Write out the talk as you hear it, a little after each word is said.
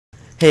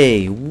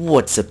Hey,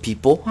 what's up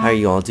people? How are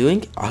you all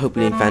doing? I hope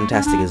you're doing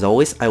fantastic as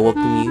always. I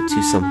welcome you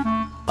to some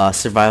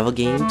survival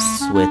games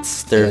with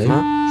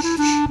Stervma.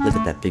 Look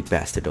at that big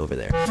bastard over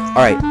there.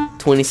 Alright,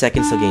 20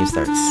 seconds till game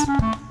starts.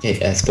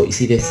 Okay, Spot, you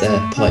see this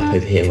pipe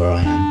over here where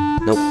I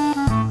am?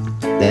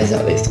 Nope. There's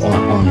that this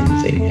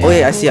iron thing here. Oh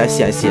yeah, I see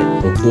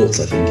it. Or quartz,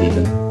 I think,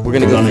 even. We're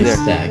gonna go through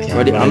there. Okay.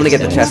 Ready? I'm gonna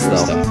get the chest though.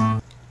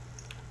 Stuff.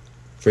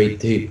 3,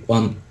 2,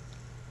 1.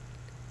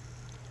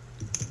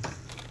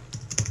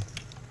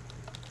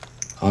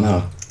 Oh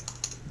no.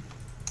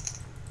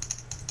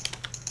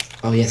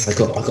 Oh yes, I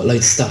got loads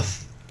of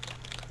stuff.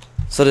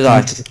 So did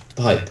I. Come over to the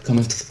pipe. Come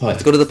over to the pipe.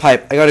 Let's go to the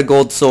pipe. I got a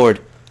gold sword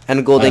and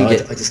a gold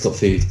ingot. I just got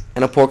food.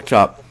 And a pork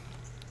chop.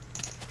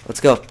 Let's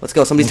go. Let's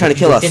go. Somebody's trying to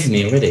kill us. He's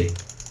me already.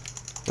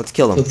 Let's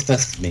kill him. Kill the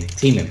first of me.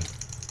 Team him.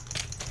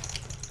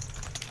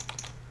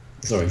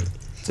 Sorry.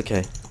 It's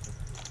okay.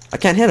 I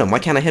can't hit him. Why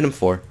can't I hit him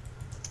for?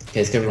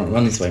 Okay, let's go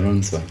run this way. Run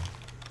this way.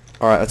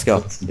 Alright, let's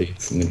go. Some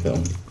boots I'm gonna put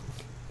on.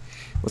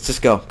 Let's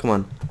just go. Come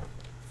on.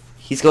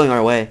 He's going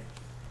our way.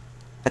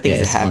 I think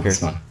he's a hacker. It's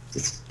fine.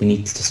 We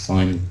need to just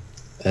find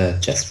a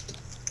chest.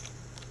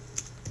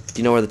 Do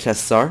you know where the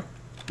chests are?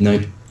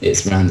 Nope,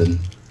 it's random.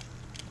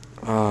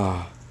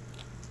 Ah.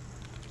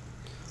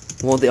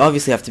 Well, they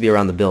obviously have to be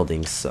around the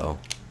buildings, so.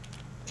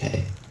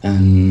 Okay. Are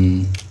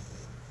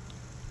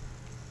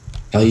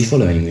you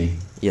following me?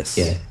 Yes.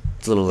 Yeah.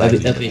 It's a little laggy.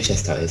 There'll be a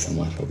chest out here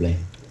somewhere, probably.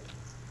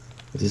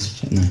 No,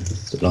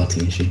 it's a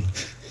lighting issue.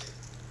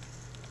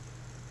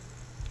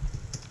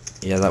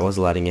 Yeah, that was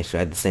a lighting issue.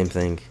 I had the same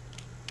thing.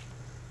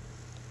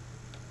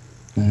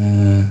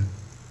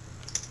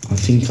 I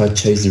think I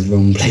chose the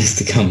wrong place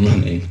to come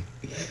running.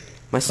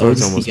 My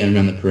sword's I'll almost... keep going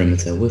around the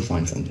perimeter. We'll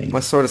find something.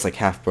 My sword is like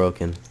half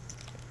broken.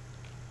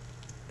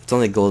 It's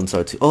only a golden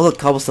sword too. Oh look,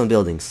 cobblestone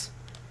buildings.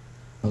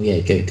 Oh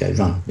yeah, go,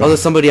 run. Oh,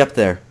 there's somebody up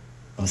there.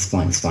 Oh, it's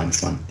fine.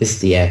 This is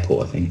the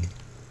airport, I think.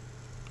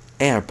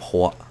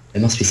 Airport.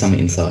 There must be something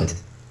inside.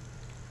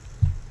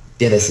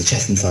 Yeah, there's a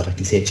chest inside. I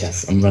can see a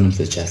chest. I'm running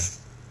for the chest.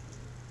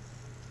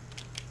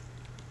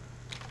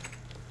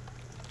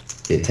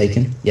 Is it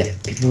taken? Yeah,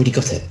 people already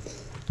got it.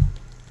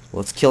 Well,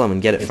 let's kill him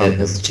and get it from him.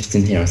 There's a chest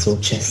in here. I saw a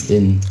chest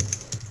in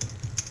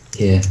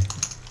here.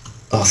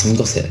 Oh, someone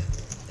got it.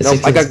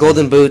 Nope, I got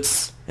golden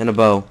boots and a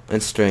bow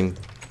and string.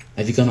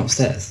 Have you gone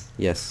upstairs?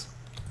 Yes.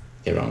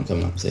 Okay, right, I'm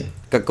coming up, see.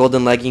 Got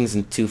golden leggings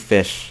and 2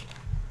 fish.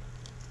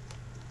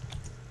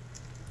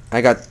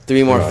 I got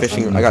 3 more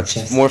fishing. I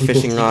got more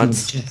fishing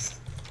rods.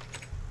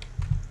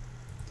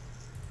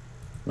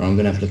 Right, I'm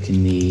gonna have a look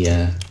in the.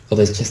 Oh,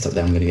 there's a chest up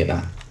there. I'm gonna get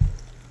that.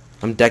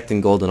 I'm decked in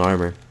golden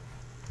armor.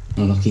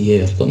 Oh, lucky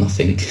you! I've got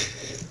nothing.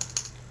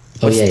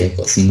 Oh yeah, I've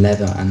got some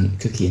leather and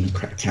cookie and a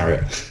cracked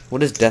carrot. What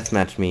does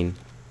deathmatch mean?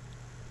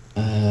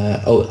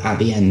 Oh, at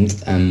the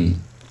end,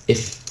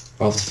 if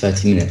after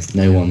 30 minutes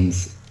no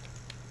one's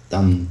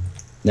done,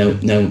 no,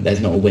 there's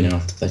not a winner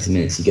after 30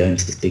 minutes, you go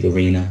into this big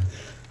arena,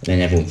 and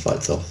then everyone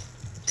fights off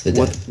to the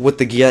death. With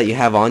the gear that you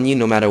have on you,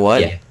 no matter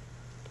what?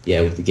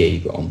 Yeah, with the gear you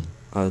got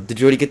on.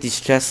 Did you already get these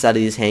chests out of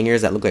these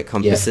hangers that look like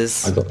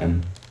compasses? Yeah, I got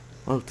them.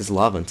 Oh, look, there's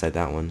lava inside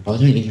that one. I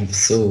don't even have a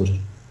sword.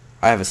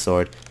 I have a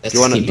sword. Do Let's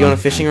you want a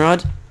fishing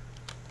rod?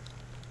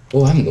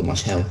 Oh, I haven't got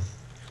much health.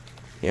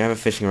 Here, I have a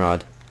fishing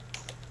rod.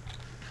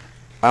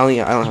 I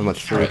don't have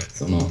much fruit.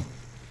 Carrots or not?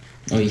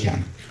 Oh, you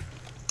can.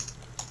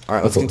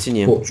 Alright, let's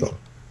continue. Pork chop.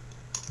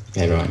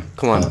 Okay, right.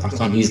 Come on. I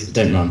can't use.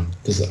 Don't run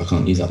because I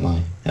can't use up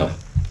my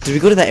health. Did we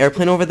go to that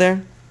airplane over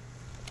there?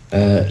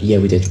 Yeah,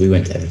 we did. We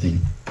went to everything.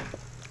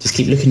 Just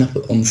keep looking up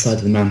on the side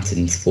of the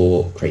mountains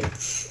for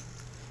crates.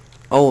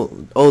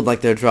 Oh, like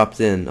they're dropped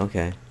in.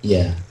 Okay.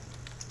 Yeah.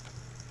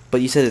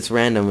 But you said it's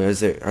random. Are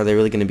they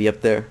really going to be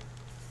up there?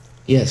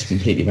 Yeah, it's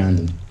completely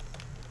random.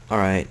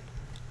 Alright.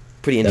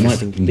 Pretty They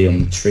interesting. might even be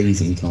on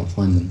trees and you can't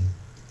find them.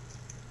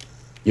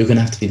 You're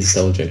gonna have to be the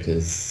soldier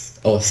because...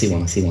 Oh, I see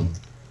one.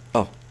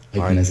 Oh,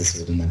 Hoping there's a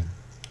sword in there.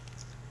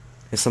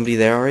 Is somebody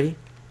there already?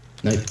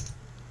 Nope.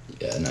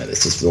 Yeah, no,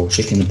 there's just raw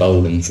chicken,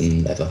 bowl and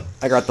some leather.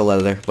 I got the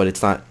leather, but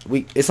it's not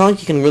like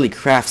you can really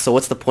craft, so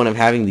what's the point of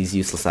having these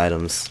useless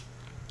items?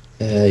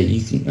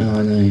 You can... Oh,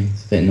 I know,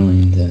 it's a bit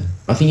annoying.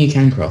 I think you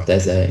can craft.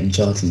 There's an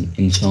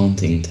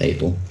enchanting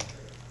table.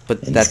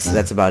 But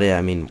that's about it.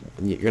 I mean,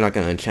 you're not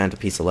going to enchant a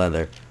piece of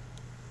leather.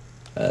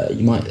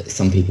 You might...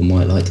 Some people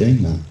might like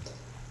doing that.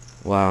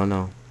 Wow,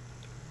 no.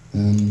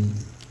 I'm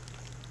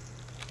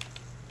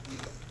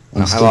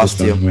I still lost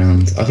just running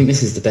around. I think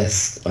this is the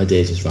best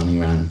idea, just running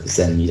around, because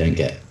then you don't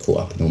get caught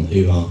up in all the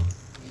hoo-ha.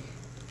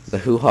 The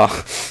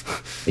hoo-ha.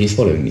 Are you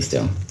following me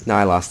still? No,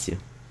 I lost you.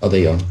 Oh, there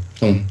you are.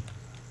 Come on.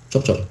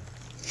 Chop chop.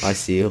 I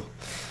see you.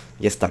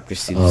 Yes, Dr.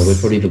 Seuss. Oh, we're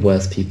probably the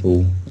worst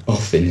people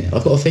off in here.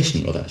 I've got a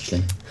fishing rod,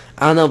 actually.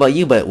 I don't know about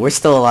you, but we're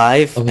still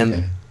alive, Oh,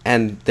 okay.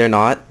 and they're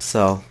not,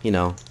 so, you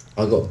know.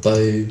 I got a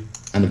bow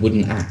and a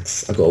wooden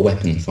axe. I got a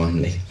weapon,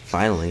 finally.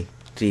 Finally.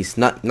 Jeez,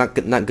 not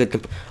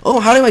good. Oh,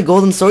 how did my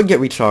golden sword get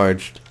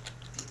recharged?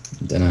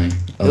 Don't know.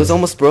 It was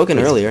almost broken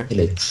earlier.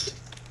 Pillaged.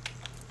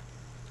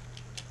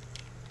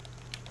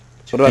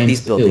 What about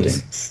these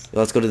buildings?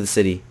 Let's go to the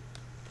city.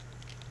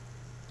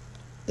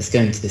 Let's go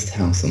into this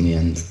house on the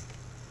end.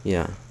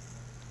 Yeah.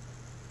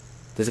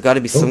 There's got to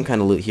be some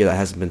kind of loot here that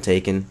hasn't been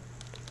taken.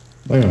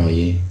 Where are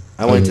you?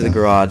 I went into the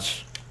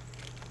garage.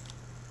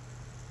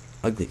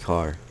 Ugly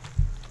car.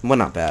 Well,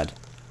 not bad.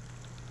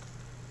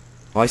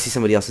 Oh, I see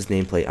somebody else's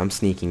nameplate. I'm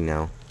sneaking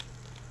now.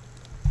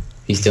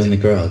 He's still in the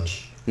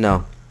garage?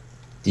 No.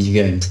 Did you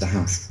go into the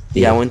house?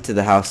 Yeah, I went to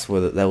the house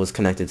where that was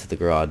connected to the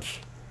garage.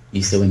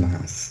 You still in the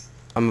house?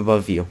 I'm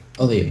above you.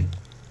 Oh, there you.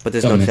 But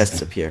there's no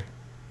chests up here.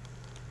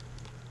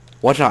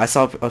 Watch out, I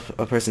saw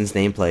a person's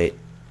nameplate.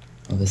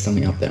 Oh, there's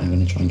something up there. I'm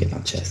going to try and get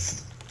that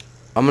chest.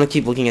 I'm going to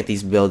keep looking at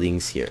these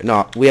buildings here.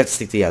 No, we have to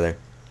stick together.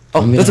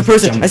 Oh, I'm there's a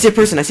person! jump. I see a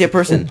person! I see a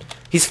person!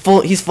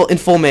 Oh. He's in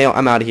full mail.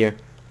 I'm out of here.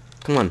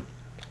 Come on.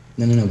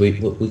 No, we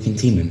can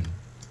team him.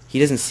 He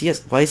doesn't see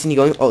us. Why isn't he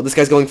going? Oh, this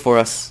guy's going for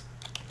us.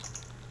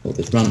 Oh,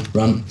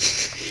 run.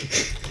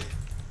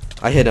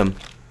 I hit him.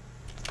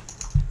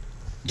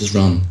 Just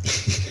run.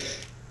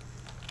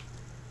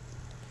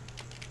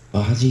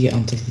 Oh, how do you get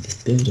on top of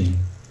this building?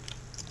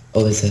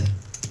 Oh, there's a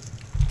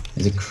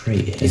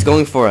crate here. He's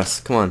going for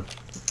us. Come on.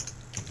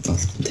 Oh,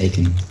 it's been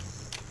taken.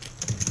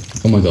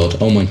 Oh my god.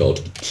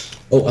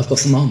 Oh, I've got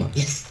some armor.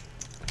 Yes.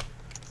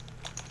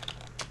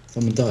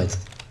 Someone died.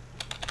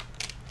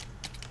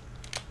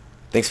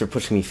 Thanks for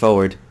pushing me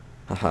forward.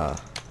 Haha.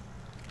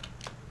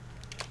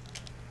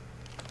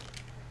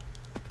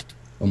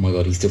 Oh my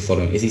god, he's still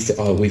following. Is he still?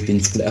 Oh, we've been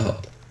split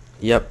up.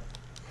 Yep.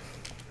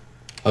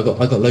 I got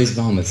loads of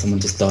armor. Someone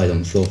just died on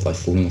the floor by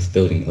falling off the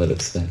building. That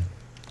looks fair.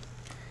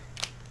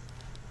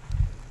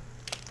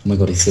 Oh my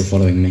god, he's still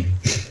following me.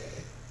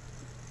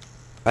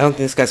 I don't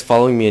think this guy's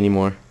following me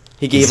anymore.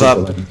 He gave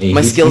up.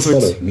 My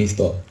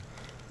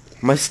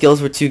skills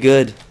were too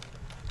good.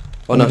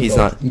 Oh no, he's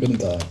not. I'm gonna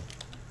die.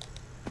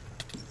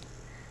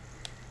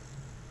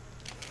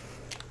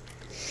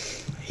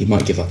 He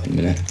might give up in a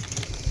minute.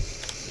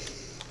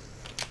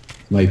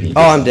 Maybe.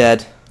 Oh, I'm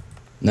dead.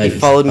 No, he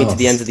followed me to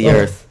the ends of the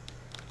earth.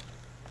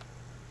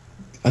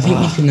 I think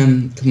you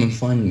can come and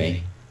find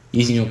me.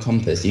 Using your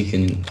compass, you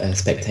can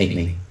spectate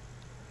me.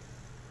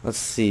 Let's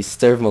see,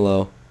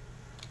 Stervma.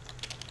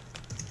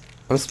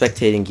 I'm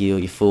spectating you,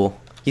 you fool.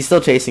 He's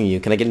still chasing you.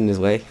 Can I get in his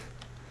way?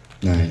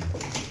 No.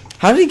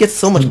 How did he get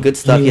so much good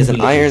stuff? He has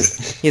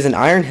an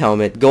iron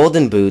helmet,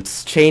 golden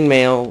boots,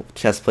 chainmail,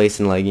 chest plates,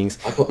 and leggings.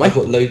 I've got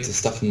loads of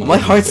stuff in my. My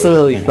heart's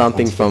literally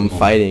thumping from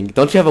fighting.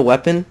 Don't you have a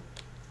weapon?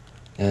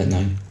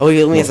 No. Oh,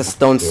 he only has a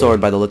stone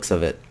sword by the looks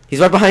of it. He's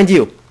right behind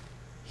you.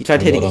 He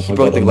tried hitting. He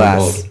broke the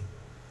glass.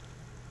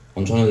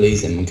 I'm trying to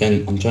lose him. I'm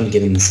trying to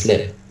give him the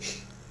slip.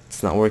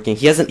 It's not working.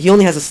 He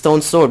only has a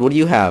stone sword. What do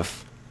you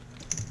have?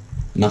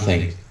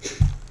 Nothing.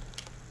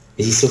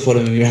 Is he still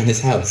following me around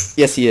this house?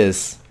 Yes, he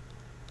is.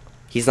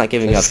 He's not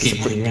giving up.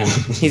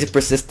 He's a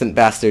persistent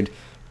bastard.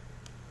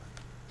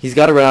 He's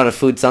got to run out of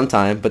food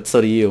sometime, but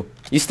so do you.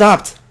 You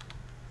stopped!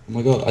 Oh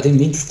my god, I didn't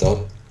mean to stop.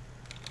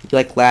 You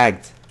like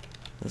lagged.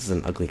 This is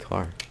an ugly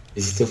car.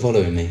 Is he still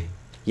following me?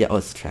 Yeah, oh,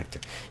 it's a tractor.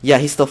 Yeah,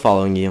 he's still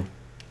following you.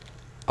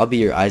 I'll be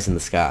your eyes in the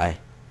sky.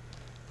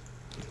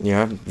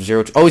 Yeah,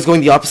 oh, he's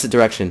going the opposite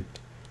direction.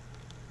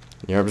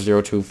 You're up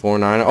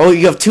 0249. Oh,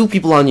 you have two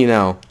people on you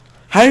now.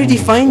 How did he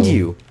find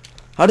you?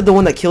 How did the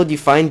one that killed you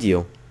find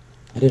you?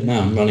 I don't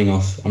know. I'm running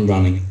off. I'm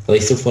running. Are they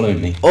still following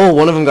me? Oh,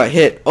 one of them got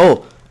hit.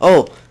 Oh.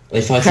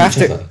 They fighting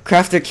each other.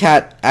 Crafter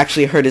Cat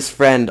actually hurt his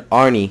friend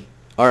Arnie,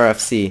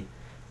 RFC.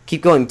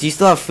 Keep going. Do you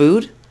still have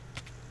food?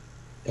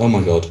 Oh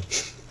my god.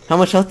 How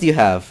much health do you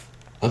have?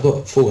 I've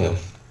got full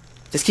health.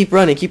 Just keep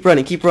running.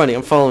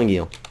 I'm following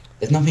you.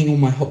 There's nothing on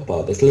my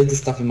hotbar. There's loads of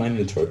stuff in my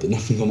inventory, but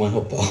nothing on my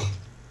hotbar.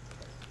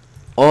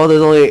 Oh,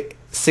 there's only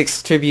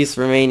 6 tributes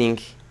remaining.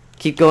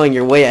 Keep going.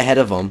 You're way ahead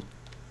of them.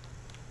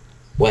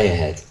 Way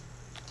ahead.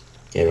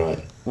 Yeah,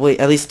 right. Wait,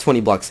 at least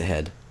 20 blocks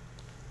ahead.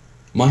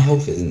 My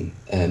health isn't,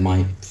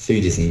 my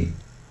food isn't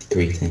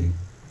decreasing.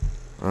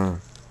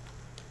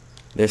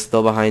 They're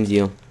still behind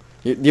you.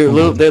 They're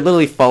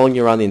literally following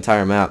you around the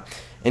entire map.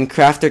 And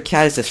Crafter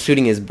Cat is just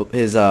shooting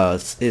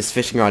his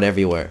fishing rod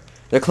everywhere.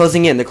 They're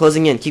closing in.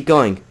 Keep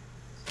going.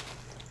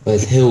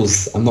 There's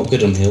hills. I'm not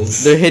good on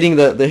hills. They're hitting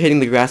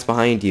the grass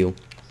behind you.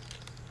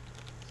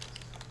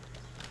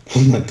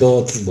 Oh my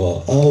god,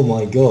 what? Oh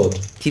my god.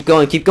 Keep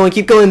going.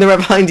 They're right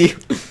behind you.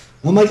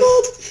 Oh my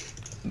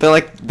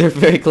god. They're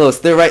very close.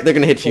 They're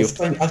gonna hit you.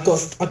 I've got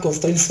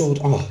stone sword.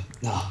 Oh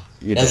no.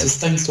 There's a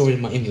stone sword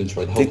in my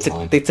inventory the whole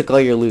time. They took all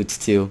your loot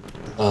too.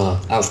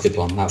 That was a good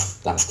one.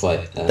 That's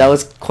quite. That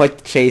was quite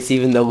the chase,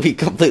 even though we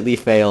completely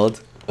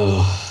failed.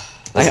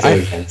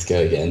 Let's go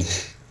again.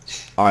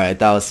 Alright,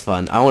 that was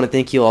fun. I want to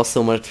thank you all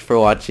so much for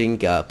watching.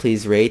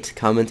 Please rate,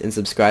 comment, and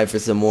subscribe for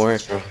some more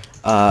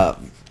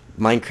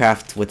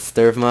Minecraft with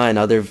Stervma and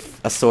other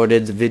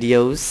assorted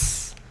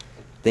videos.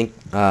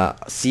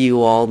 See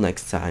you all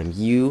next time.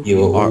 You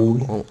are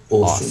all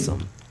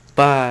awesome.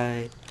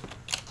 Bye.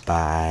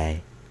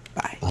 Bye.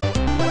 Bye.